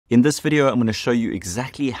In this video, I'm going to show you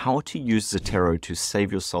exactly how to use Zotero to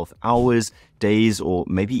save yourself hours, days, or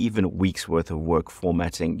maybe even weeks worth of work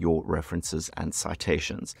formatting your references and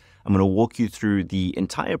citations. I'm going to walk you through the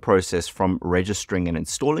entire process from registering and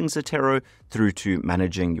installing Zotero through to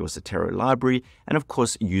managing your Zotero library, and of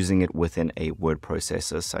course, using it within a word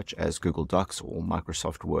processor such as Google Docs or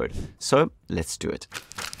Microsoft Word. So let's do it.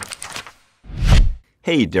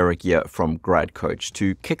 Hey, Derek here from Grad Coach.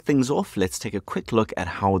 To kick things off, let's take a quick look at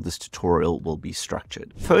how this tutorial will be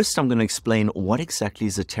structured. First, I'm going to explain what exactly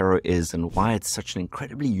Zotero is and why it's such an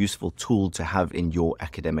incredibly useful tool to have in your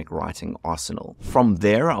academic writing arsenal. From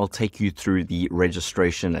there, I'll take you through the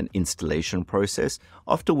registration and installation process,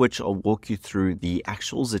 after which I'll walk you through the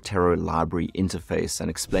actual Zotero library interface and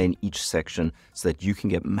explain each section so that you can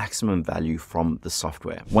get maximum value from the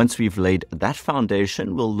software. Once we've laid that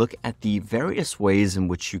foundation, we'll look at the various ways in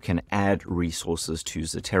which you can add resources to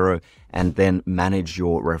Zotero and then manage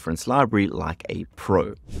your reference library like a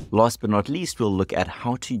pro. Last but not least, we'll look at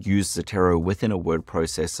how to use Zotero within a word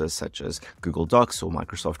processor such as Google Docs or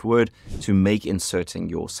Microsoft Word to make inserting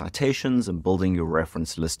your citations and building your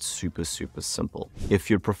reference list super simple. If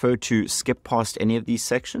you'd prefer to skip past any of these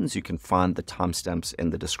sections, you can find the timestamps in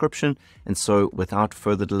the description. And so without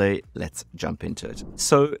further delay, let's jump into it.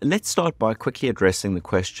 So let's start by quickly addressing the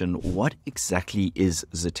question, what exactly is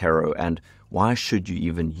Zotero and why should you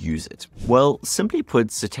even use it? Well, simply put,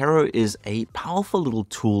 Zotero is a powerful little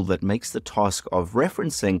tool that makes the task of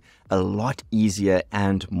referencing a lot easier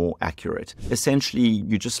and more accurate. Essentially,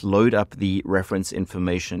 you just load up the reference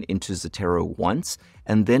information into Zotero once,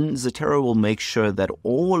 and then Zotero will make sure that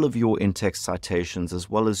all of your in-text citations as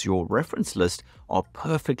well as your reference list are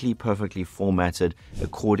perfectly formatted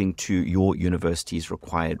according to your university's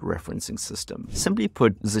required referencing system. Simply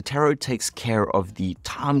put, Zotero takes care of the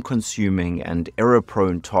time-consuming and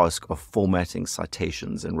error-prone task of formatting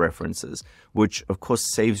citations and references, which of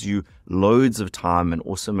course saves you loads of time and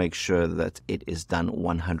also makes sure that it is done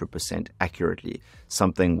 100% accurately,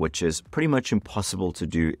 something which is pretty much impossible to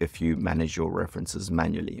do if you manage your references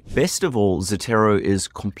manually. Best of all, Zotero is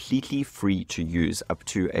completely free to use up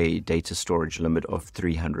to a data storage limit of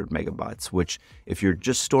 300 megabytes, which if you're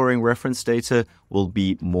just storing reference data will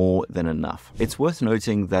be more than enough. It's worth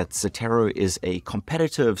noting that Zotero is a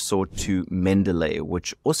competitor of sort to Mendeley,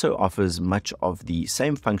 which also offers much of the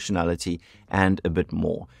same functionality and a bit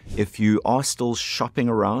more. If you are still shopping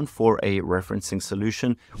around for a referencing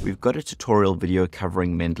solution, we've got a tutorial video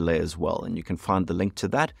covering Mendeley as well, and you can find the link to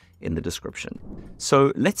that in the description.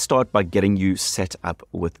 So let's start by getting you set up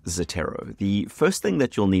with Zotero. The first thing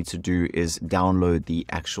that you'll need to do is download the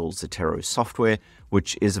actual Zotero software,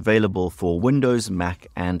 which is available for Windows, Mac,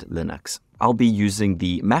 and Linux. I'll be using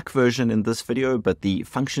the Mac version in this video, but the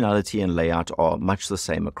functionality and layout are much the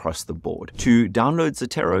same across the board. To download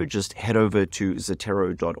Zotero, just head over to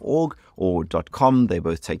zotero.org or .com, they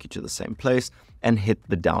both take you to the same place, and hit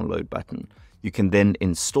the download button. You can then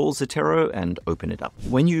install Zotero and open it up.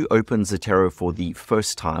 When you open Zotero for the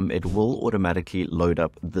first time, it will automatically load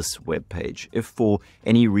up this web page. If for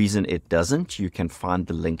any reason it doesn't, you can find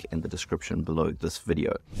the link in the description below this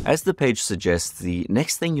video. As the page suggests, the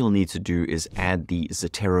next thing you'll need to do is add the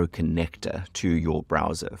Zotero Connector to your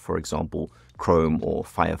browser, for example, Chrome or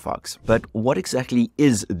Firefox. But what exactly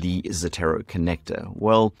is the Zotero Connector?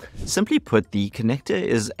 Well, simply put, the connector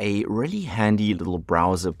is a really handy little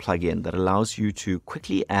browser plugin that allows you to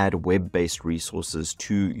quickly add web-based resources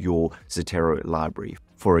to your Zotero library.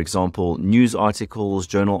 For example, news articles,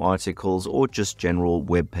 journal articles, or just general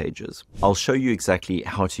web pages. I'll show you exactly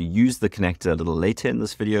how to use the connector a little later in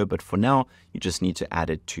this video, but for now, you just need to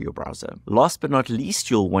add it to your browser. Last but not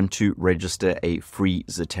least, you'll want to register a free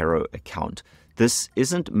Zotero account. This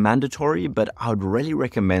isn't mandatory, but I would really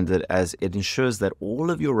recommend it as it ensures that all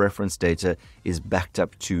of your reference data is backed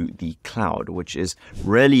up to the cloud, which is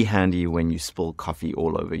really handy when you spill coffee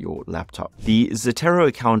all over your laptop. The Zotero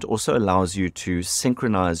account also allows you to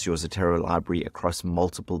synchronize your Zotero library across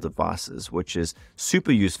multiple devices, which is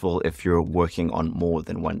super useful if you're working on more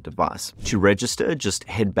than one device. To register, just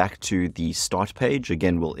head back to the start page.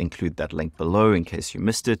 Again, we'll include that link below in case you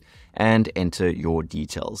missed it, and enter your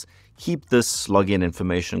details. Keep this login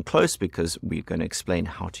information close because we're going to explain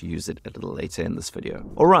how to use it a little later in this video.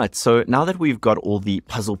 All right, so now that we've got all the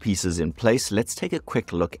puzzle pieces in place, let's take a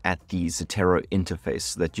quick look at the Zotero interface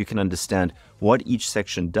so that you can understand what each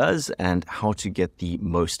section does and how to get the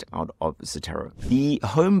most out of Zotero. The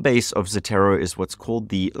home base of Zotero is what's called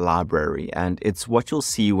the library, and it's what you'll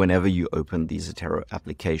see whenever you open the Zotero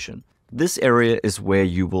application. This area is where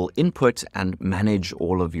you will input and manage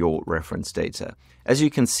all of your reference data. As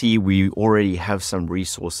you can see, we already have some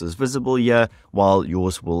resources visible here, while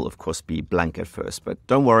yours will of course be blank at first. But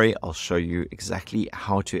don't worry, I'll show you exactly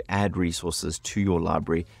how to add resources to your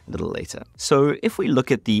library a little later. So if we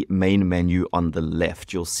look at the main menu on the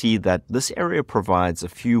left, you'll see that this area provides a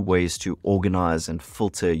few ways to organize and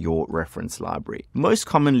filter your reference library. Most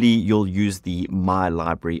commonly, you'll use the My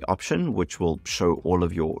Library option, which will show all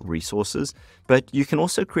of your resources, but you can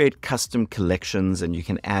also create custom collections and you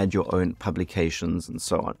can add your own publications and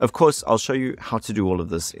so on. Of course, I'll show you how to do all of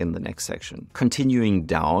this in the next section. Continuing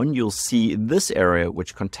down, you'll see this area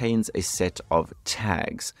which contains a set of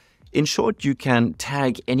tags. In short, you can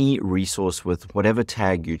tag any resource with whatever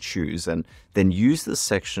tag you choose and then use this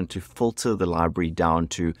section to filter the library down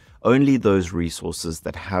to only those resources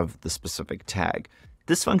that have the specific tag.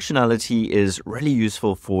 This functionality is really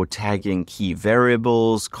useful for tagging key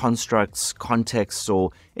variables, constructs, contexts,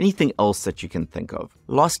 or anything else that you can think of.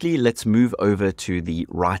 Lastly, let's move over to the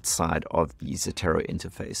right side of the Zotero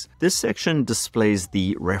interface. This section displays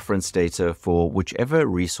the reference data for whichever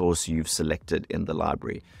resource you've selected in the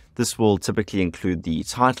library. This will typically include the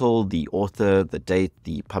title, the author, the date,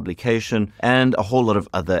 the publication, and a whole lot of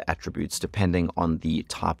other attributes depending on the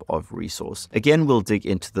type of resource. Again, we'll dig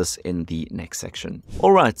into this in the next section.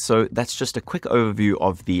 All right, so that's just a quick overview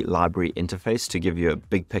of the library interface to give you a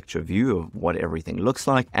big picture view of what everything looks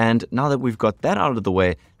like. And now that we've got that out of the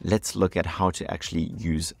way, let's look at how to actually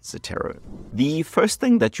use Zotero. The first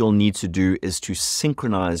thing that you'll need to do is to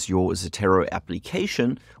synchronize your Zotero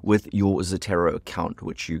application with your Zotero account,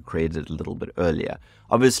 which you created a little bit earlier.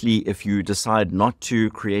 Obviously, if you decide not to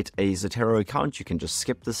create a Zotero account, you can just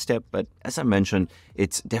skip this step. But as I mentioned,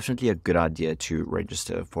 it's definitely a good idea to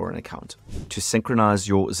register for an account. To synchronize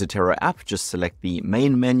your Zotero app, just select the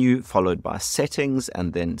main menu followed by settings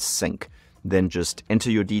and then sync. Then just enter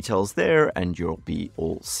your details there and you'll be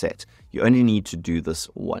all set. You only need to do this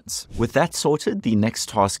once. With that sorted, the next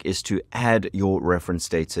task is to add your reference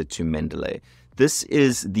data to Mendeley. This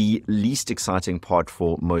is the least exciting part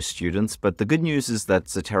for most students, but the good news is that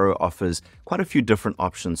Zotero offers quite a few different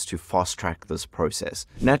options to fast track this process.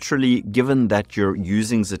 Naturally, given that you're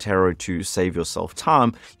using Zotero to save yourself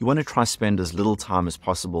time, you want to try spend as little time as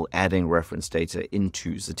possible adding reference data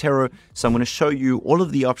into Zotero. So I'm going to show you all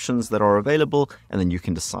of the options that are available, and then you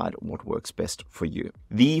can decide what works best for you.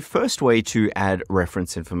 The first way to add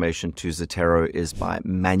reference information to Zotero is by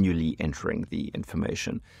manually entering the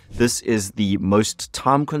information. This is the most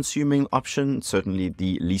time-consuming option, certainly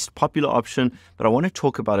the least popular option, but I want to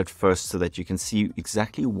talk about it first so that you can see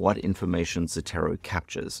exactly what information Zotero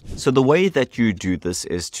captures. So the way that you do this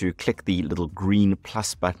is to click the little green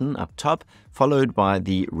plus button up top, followed by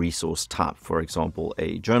the resource type, for example,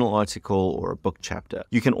 a journal article or a book chapter.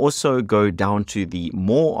 You can also go down to the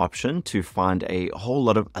More option to find a whole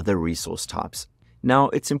lot of other resource types. Now,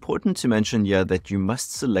 it's important to mention here that you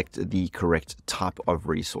must select the correct type of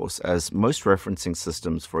resource, as most referencing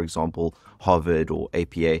systems, for example, Harvard or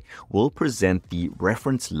APA, will present the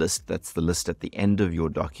reference list, that's the list at the end of your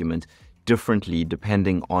document, differently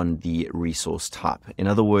depending on the resource type. In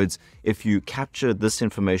other words, if you capture this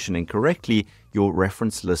information incorrectly, your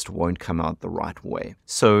reference list won't come out the right way.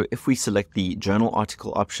 So if we select the journal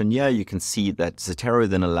article option here, you can see that Zotero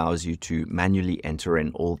then allows you to manually enter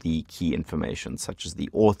in all the key information, such as the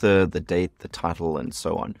author, the date, the title, and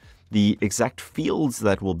so on. The exact fields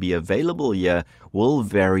that will be available here will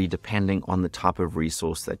vary depending on the type of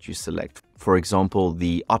resource that you select. For example,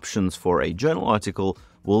 the options for a journal article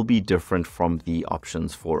will be different from the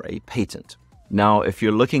options for a patent. Now, if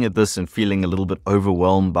you're looking at this and feeling a little bit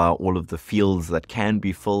overwhelmed by all of the fields that can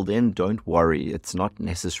be filled in, don't worry. It's not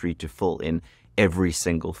necessary to fill in every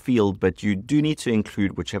single field, but you do need to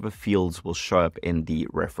include whichever fields will show up in the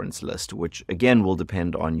reference list, which again will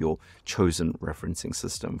depend on your chosen referencing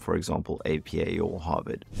system, for example, APA or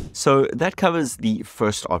Harvard. So that covers the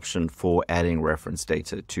first option for adding reference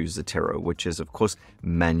data to Zotero, which is of course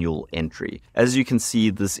manual entry. As you can see,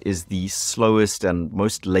 this is the slowest and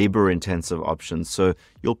most labor-intensive option, so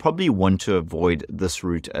you'll probably want to avoid this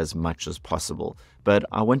route as much as possible. But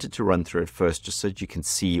I wanted to run through it first just so that you can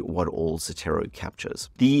see what all Zotero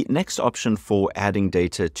captures. The next option for adding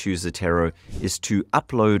data to Zotero is to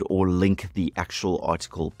upload or link the actual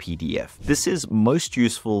article PDF. This is most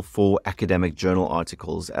useful for academic journal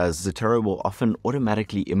articles, as Zotero will often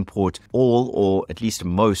automatically import all or at least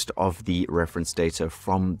most of the reference data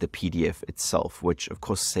from the PDF itself, which of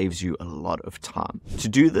course saves you a lot of time. To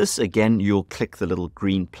do this, again, you'll click the little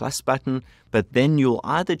green plus button, but then you'll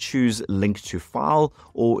either choose link to file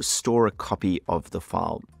or store a copy of the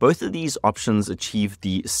file. Both of these options achieve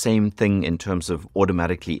the same thing in terms of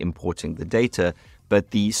automatically importing the data,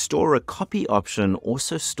 but the Store a Copy option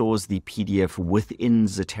also stores the PDF within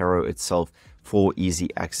Zotero itself for easy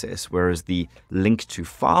access, whereas the Link to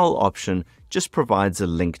File option just provides a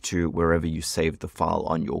link to wherever you save the file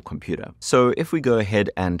on your computer. So if we go ahead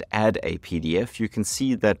and add a PDF, you can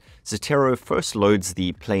see that Zotero first loads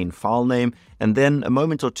the plain file name, and then a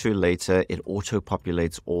moment or two later, it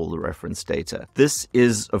auto-populates all the reference data. This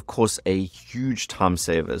is, of course, a huge time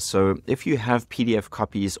saver. So if you have PDF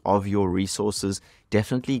copies of your resources,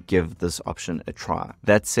 definitely give this option a try.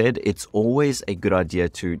 That said, it's always a good idea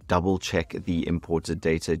to double check the imported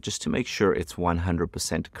data just to make sure it's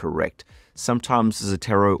 100% correct. Sometimes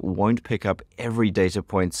Zotero won't pick up every data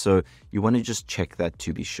point, so you want to just check that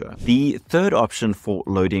to be sure. The third option for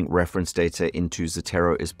loading reference data into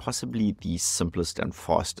Zotero is possibly the simplest and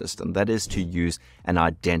fastest, and that is to use an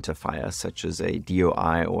identifier such as a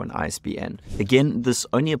DOI or an ISBN. Again, this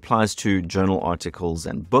only applies to journal articles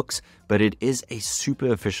and books, but it is a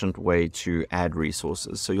super efficient way to add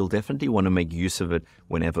resources, so you'll definitely want to make use of it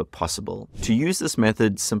whenever possible. To use this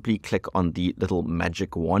method, simply click on the little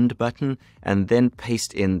magic wand button and then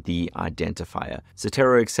paste in the identifier.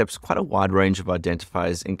 Zotero accepts quite a wide range of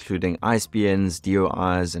identifiers, including ISBNs,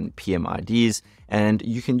 DOIs, and PMIDs, and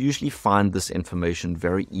you can usually find this information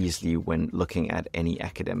very easily when looking at any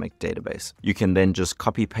academic database. You can then just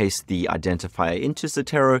copy-paste the identifier into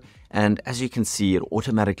Zotero, and as you can see, it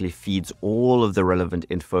automatically feeds all of the relevant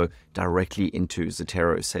info directly into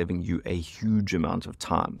Zotero, saving you a huge amount of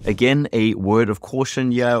time. Again, a word of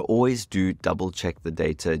caution here, always do double check the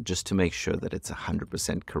data just to make sure that it's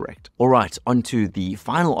 100% correct. All right, on to the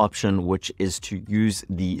final option, which is to use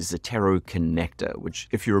the Zotero Connector, which,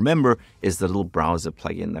 if you remember, is the little browser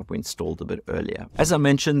plugin that we installed a bit earlier. As I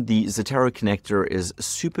mentioned, the Zotero Connector is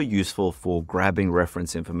super useful for grabbing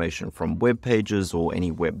reference information from web pages or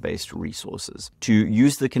any web-based resources. To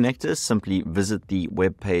use the connector, simply visit the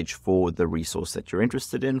web page for the resource that you're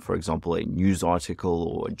interested in, for example, a news article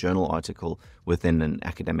or a journal article within an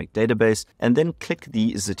academic database, and then click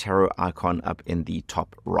the Zotero icon up in the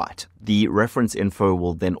top right. The reference info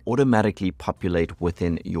will then automatically populate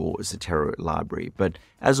within your Zotero library, but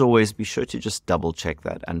as always, be sure to just double check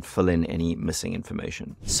that and fill in any missing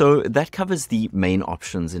information. So that covers the main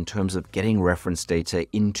options in terms of getting reference data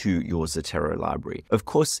into your Zotero library. Of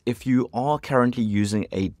course, if you are currently using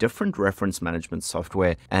a different reference management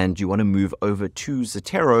software and you want to move over to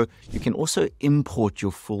Zotero, you can also import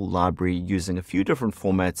your full library using a few different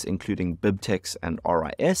formats, including BibTex and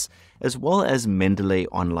RIS, as well as Mendeley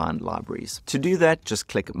online libraries. To do that, just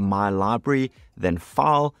click My Library, then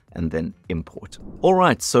File, and then Import. All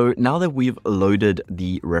right, so now that we've loaded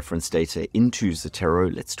the reference data into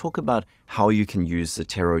Zotero, let's talk about how you can use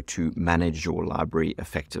Zotero to manage your library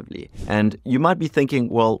effectively. And you might be thinking,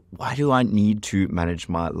 well, why do I need to manage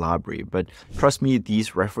my library? But trust me,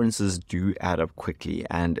 these references do add up quickly,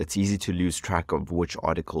 and it's easy to lose track of which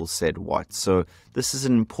article said what. So this is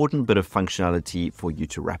an important bit of functionality for you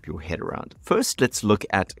to wrap your head around. First, let's look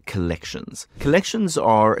at collections. Collections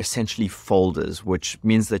are essentially folders, which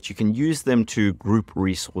means that you can use them to group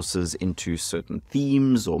resources into certain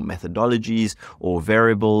themes or methodologies or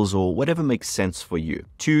variables or whatever makes sense for you.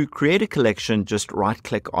 To create a collection, just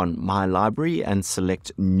right-click on My Library and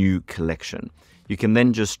select New Collection. You can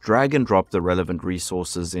then just drag and drop the relevant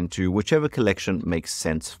resources into whichever collection makes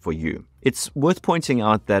sense for you. It's worth pointing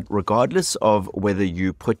out that regardless of whether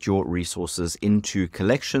you put your resources into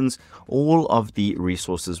collections, all of the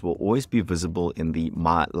resources will always be visible in the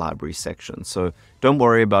My Library section. So don't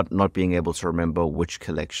worry about not being able to remember which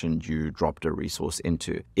collection you dropped a resource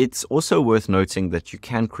into. It's also worth noting that you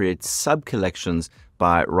can create sub-collections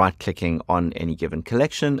by right-clicking on any given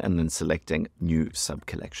collection and then selecting New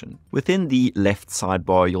Sub-Collection. Within the left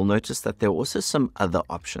sidebar, you'll notice that there are also some other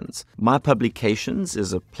options. My Publications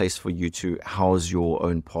is a place for you to house your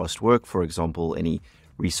own past work, for example, any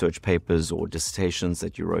research papers or dissertations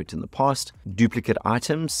that you wrote in the past. Duplicate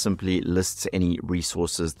Items simply lists any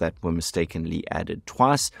resources that were mistakenly added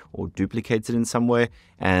twice or duplicated in some way,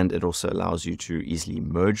 and it also allows you to easily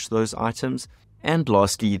merge those items. And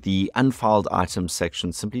lastly, the Unfiled Items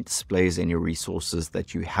section simply displays any resources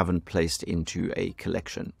that you haven't placed into a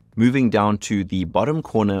collection. Moving down to the bottom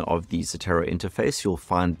corner of the Zotero interface, you'll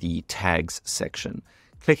find the Tags section.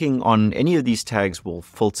 Clicking on any of these tags will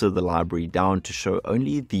filter the library down to show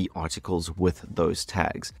only the articles with those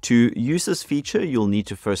tags. To use this feature, you'll need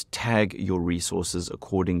to first tag your resources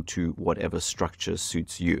according to whatever structure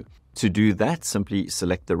suits you. To do that, simply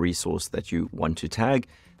select the resource that you want to tag,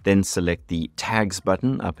 Then select the Tags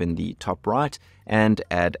button up in the top right and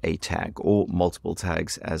add a tag or multiple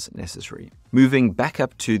tags as necessary. Moving back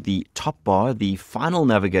up to the top bar, the final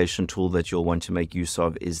navigation tool that you'll want to make use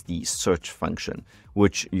of is the search function,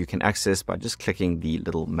 which you can access by just clicking the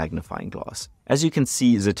little magnifying glass. As you can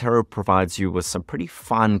see, Zotero provides you with some pretty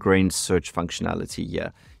fine-grained search functionality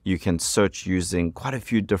here. You can search using quite a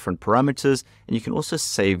few different parameters, and you can also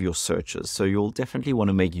save your searches. So you'll definitely want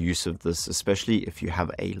to make use of this, especially if you have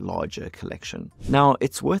a larger collection. Now,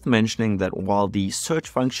 it's worth mentioning that while the search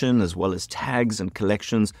function, as well as tags and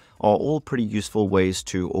collections, are all pretty useful ways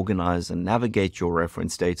to organize and navigate your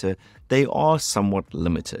reference data, they are somewhat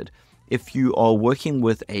limited. If you are working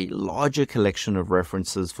with a larger collection of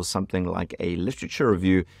references for something like a literature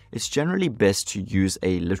review, it's generally best to use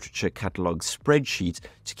a literature catalog spreadsheet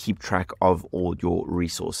to keep track of all your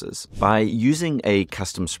resources. By using a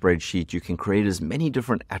custom spreadsheet, you can create as many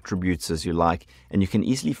different attributes as you like, and you can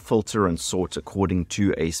easily filter and sort according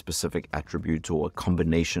to a specific attribute or a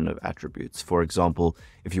combination of attributes. For example,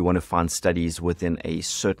 if you want to find studies within a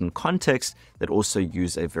certain context that also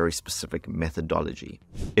use a very specific methodology.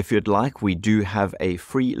 If you'd like, we do have a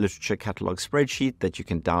free literature catalog spreadsheet that you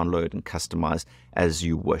can download and customize as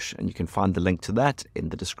you wish, and you can find the link to that in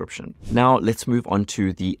the description. Now let's move on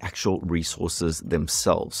to the actual resources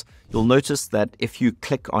themselves. You'll notice that if you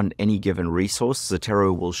click on any given resource,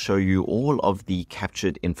 Zotero will show you all of the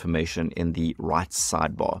captured information in the right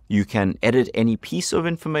sidebar. You can edit any piece of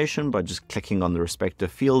information by just clicking on the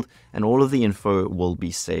respective field, and all of the info will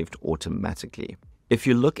be saved automatically. If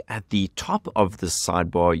you look at the top of the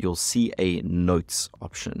sidebar, you'll see a Notes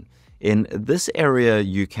option. In this area,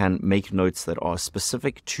 you can make notes that are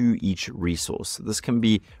specific to each resource. This can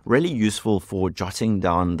be really useful for jotting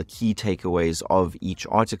down the key takeaways of each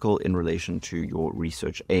article in relation to your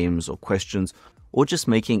research aims or questions, or just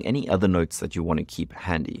making any other notes that you want to keep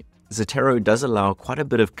handy. Zotero does allow quite a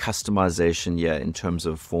bit of customization here in terms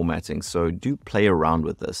of formatting, so do play around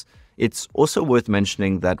with this. It's also worth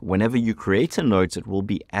mentioning that whenever you create a note, it will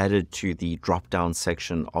be added to the drop-down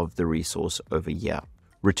section of the resource over here.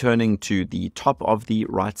 Returning to the top of the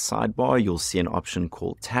right sidebar, you'll see an option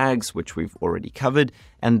called Tags, which we've already covered.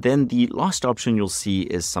 And then the last option you'll see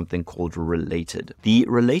is something called Related. The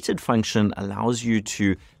Related function allows you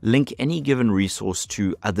to link any given resource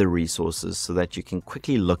to other resources so that you can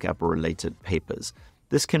quickly look up related papers.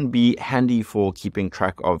 This can be handy for keeping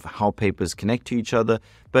track of how papers connect to each other,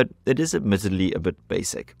 but it is admittedly a bit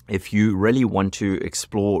basic. If you really want to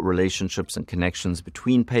explore relationships and connections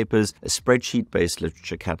between papers, a spreadsheet-based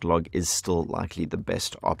literature catalog is still likely the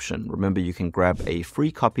best option. Remember, you can grab a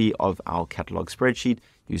free copy of our catalog spreadsheet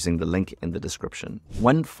using the link in the description.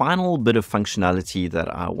 One final bit of functionality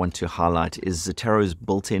that I want to highlight is Zotero's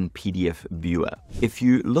built-in PDF viewer. If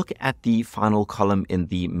you look at the final column in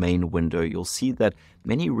the main window, you'll see that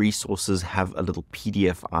many resources have a little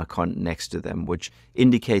PDF icon next to them, which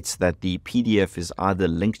indicates that the PDF is either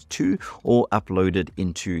linked to or uploaded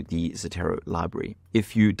into the Zotero library.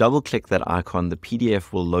 If you double-click that icon, the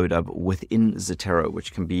PDF will load up within Zotero,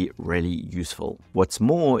 which can be really useful. What's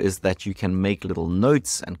more is that you can make little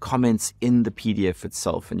notes and comments in the PDF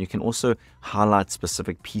itself, and you can also highlight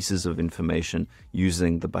specific pieces of information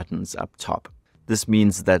using the buttons up top. This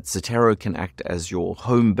means that Zotero can act as your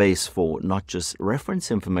home base for not just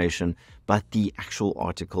reference information, but the actual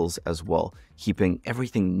articles as well, keeping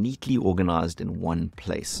everything neatly organized in one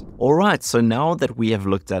place. All right, so now that we have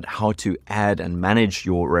looked at how to add and manage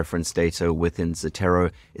your reference data within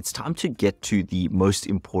Zotero, it's time to get to the most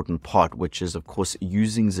important part, which is, of course,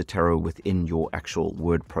 using Zotero within your actual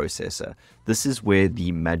word processor. This is where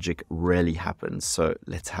the magic really happens, so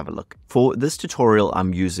let's have a look. For this tutorial,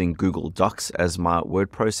 I'm using Google Docs as my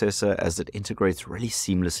word processor, as it integrates really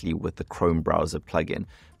seamlessly with the Chrome browser plugin.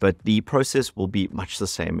 But the process will be much the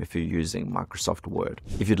same if you're using Microsoft Word.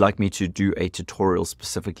 If you'd like me to do a tutorial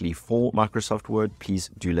specifically for Microsoft Word, please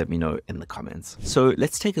do let me know in the comments. So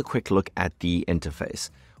let's take a quick look at the interface.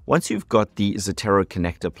 Once you've got the Zotero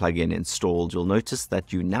Connector plugin installed, you'll notice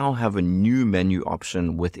that you now have a new menu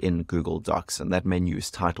option within Google Docs, and that menu is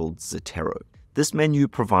titled Zotero. This menu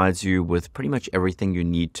provides you with pretty much everything you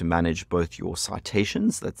need to manage both your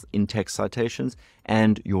citations, that's in-text citations,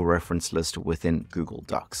 and your reference list within Google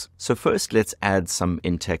Docs. So first, let's add some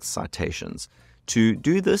in-text citations. To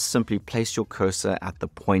do this, simply place your cursor at the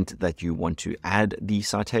point that you want to add the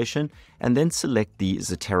citation, and then select the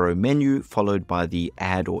Zotero menu followed by the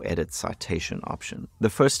Add or Edit Citation option. The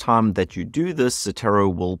first time that you do this,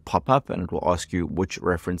 Zotero will pop up and it will ask you which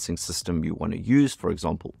referencing system you want to use, for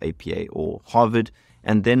example, APA or Harvard,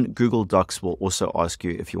 And then Google Docs will also ask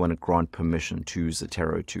you if you want to grant permission to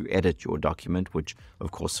Zotero to edit your document, which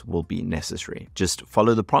of course will be necessary. Just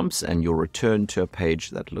follow the prompts and you'll return to a page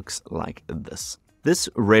that looks like this. This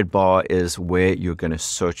red bar is where you're going to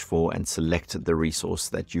search for and select the resource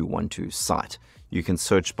that you want to cite. You can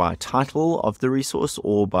search by title of the resource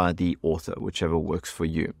or by the author, whichever works for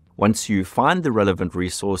you. Once you find the relevant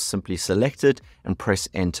resource, simply select it and press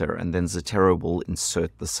enter, and then Zotero will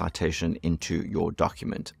insert the citation into your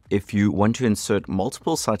document. If you want to insert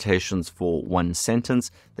multiple citations for one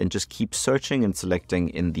sentence, then just keep searching and selecting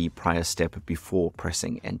in the prior step before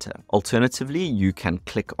pressing enter. Alternatively, you can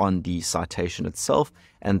click on the citation itself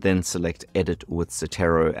and then select edit with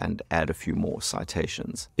Zotero and add a few more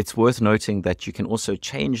citations. It's worth noting that you can also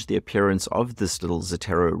change the appearance of this little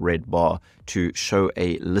Zotero red bar to show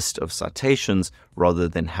a list of citations rather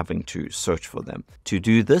than having to search for them. To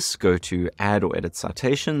do this, go to add or edit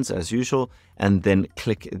citations as usual, and then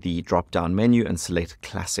click the drop-down menu and select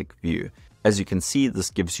classic view. As you can see, this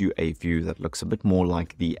gives you a view that looks a bit more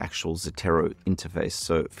like the actual Zotero interface,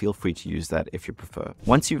 so feel free to use that if you prefer.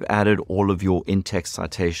 Once you've added all of your in-text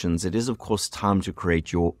citations, it is of course time to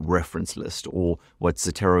create your reference list, or what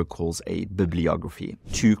Zotero calls a bibliography.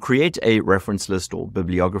 To create a reference list or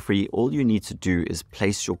bibliography, all you need to do is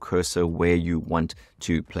place your cursor where you want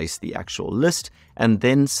to place the actual list, and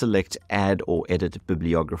then select Add or Edit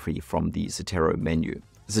Bibliography from the Zotero menu.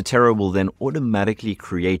 Zotero will then automatically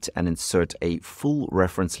create and insert a full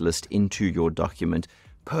reference list into your document,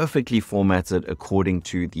 perfectly formatted according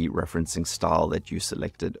to the referencing style that you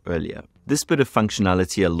selected earlier. This bit of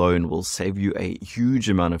functionality alone will save you a huge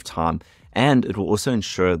amount of time, and it will also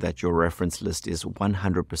ensure that your reference list is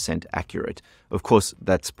 100% accurate. Of course,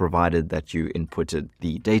 that's provided that you inputted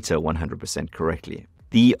the data 100% correctly.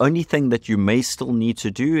 The only thing that you may still need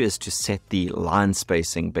to do is to set the line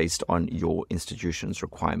spacing based on your institution's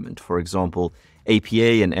requirement. For example,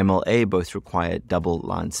 APA and MLA both require double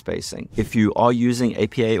line spacing. If you are using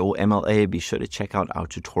APA or MLA, be sure to check out our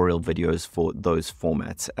tutorial videos for those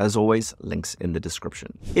formats. As always, links in the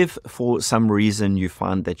description. If for some reason you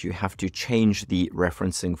find that you have to change the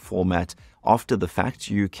referencing format after the fact,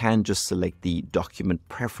 you can just select the Document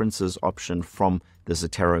Preferences option from the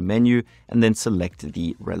Zotero menu and then select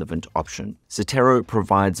the relevant option. Zotero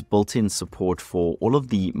provides built-in support for all of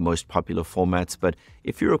the most popular formats, but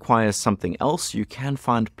if you require something else, you can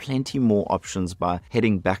find plenty more options by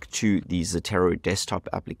heading back to the Zotero desktop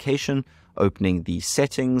application, opening the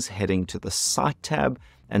settings, heading to the Site tab,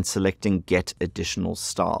 and selecting Get Additional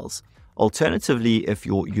Styles. Alternatively, if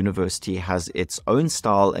your university has its own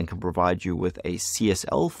style and can provide you with a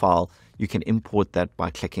CSL file, you can import that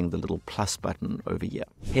by clicking the little plus button over here.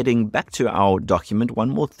 Heading back to our document,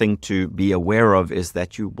 one more thing to be aware of is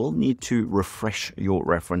that you will need to refresh your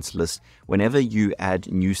reference list whenever you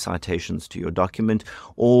add new citations to your document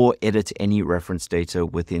or edit any reference data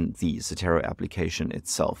within the Zotero application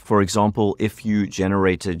itself. For example, if you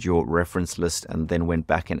generated your reference list and then went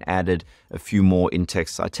back and added a few more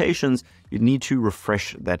in-text citations, you need to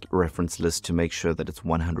refresh that reference list to make sure that it's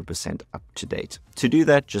 100% up to date. To do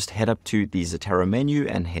that, just head up to the Zotero menu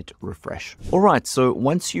and hit refresh. Alright, so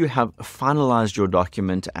once you have finalized your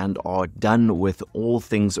document and are done with all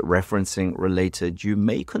things referencing related, you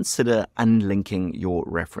may consider unlinking your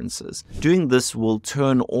references. Doing this will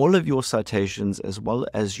turn all of your citations as well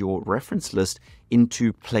as your reference list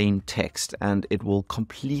into plain text, and it will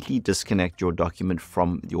completely disconnect your document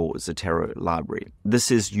from your Zotero library.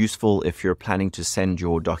 This is useful if you're planning to send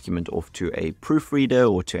your document off to a proofreader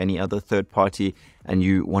or to any other third party, and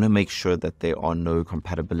you want to make sure that there are no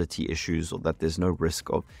compatibility issues or that there's no risk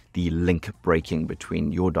of the link breaking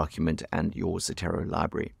between your document and your Zotero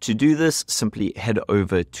library. To do this, simply head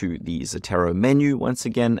over to the Zotero menu once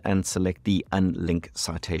again and select the Unlink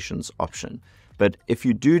Citations option. But if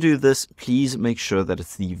you do this, please make sure that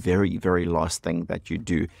it's the very, very last thing that you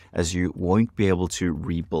do, as you won't be able to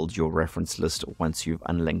rebuild your reference list once you've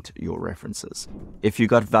unlinked your references. If you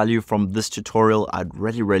got value from this tutorial, I'd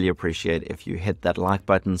really appreciate if you hit that like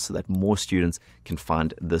button so that more students can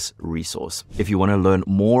find this resource. If you want to learn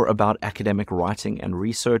more about academic writing and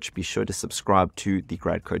research, be sure to subscribe to the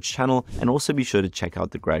Grad Coach channel, and also be sure to check out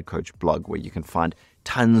the Grad Coach blog, where you can find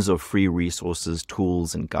tons of free resources,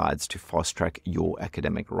 tools, and guides to fast track your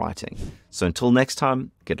academic writing. So until next time,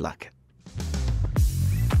 good luck.